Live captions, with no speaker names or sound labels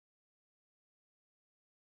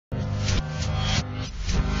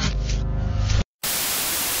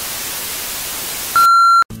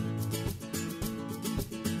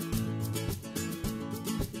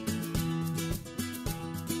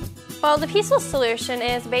Well, the Peaceful Solution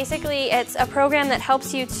is basically, it's a program that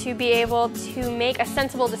helps you to be able to make a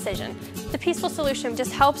sensible decision. The Peaceful Solution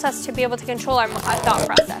just helps us to be able to control our thought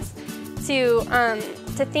process,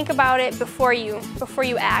 to think about it before you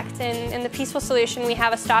act. And in the Peaceful Solution, we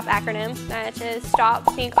have a STOP acronym, which is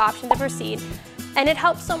Stop, Think, Option to Proceed. And it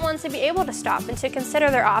helps someone to be able to stop and to consider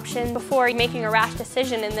their option before making a rash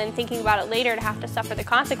decision and then thinking about it later to have to suffer the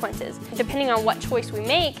consequences. Depending on what choice we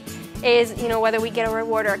make is, whether we get a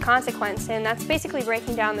reward or a consequence. And that's basically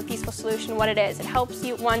breaking down the Peaceful Solution, what it is. It helps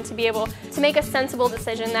you, one, to be able to make a sensible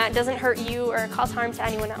decision that doesn't hurt you or cause harm to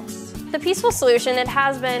anyone else. The Peaceful Solution, it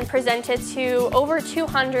has been presented to over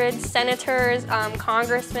 200 senators,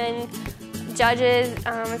 congressmen, judges.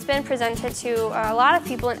 It's been presented to a lot of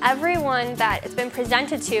people, and everyone that it's been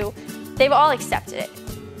presented to, they've all accepted it.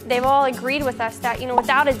 They've all agreed with us that,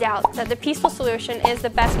 without a doubt, that the Peaceful Solution is the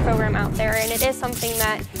best program out there, and it is something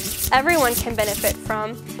that everyone can benefit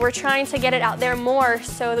from. We're trying to get it out there more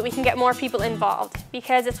so that we can get more people involved,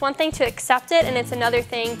 because it's one thing to accept it, and it's another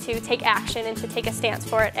thing to take action and to take a stance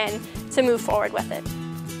for it and to move forward with it.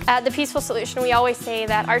 At the Peaceful Solution, we always say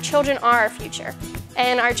that our children are our future,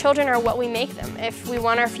 and our children are what we make them. If we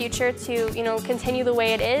want our future to, continue the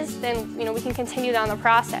way it is, then, we can continue down the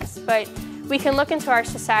process. But we can look into our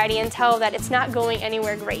society and tell that it's not going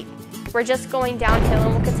anywhere great. We're just going downhill,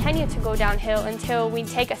 and we'll continue to go downhill until we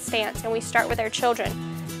take a stance and we start with our children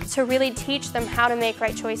to really teach them how to make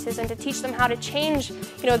right choices and to teach them how to change,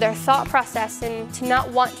 their thought process and to not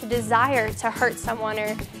want to desire to hurt someone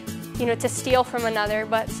or to steal from another,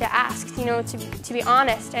 but to ask, to be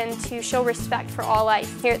honest and to show respect for all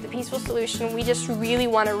life. Here at the Peaceful Solution, we just really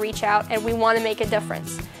want to reach out and we want to make a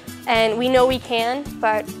difference. And we know we can,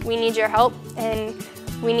 but we need your help, and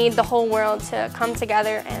we need the whole world to come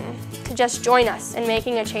together and to just join us in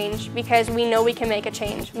making a change, because we know we can make a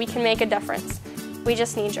change. We can make a difference. We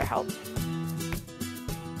just need your help.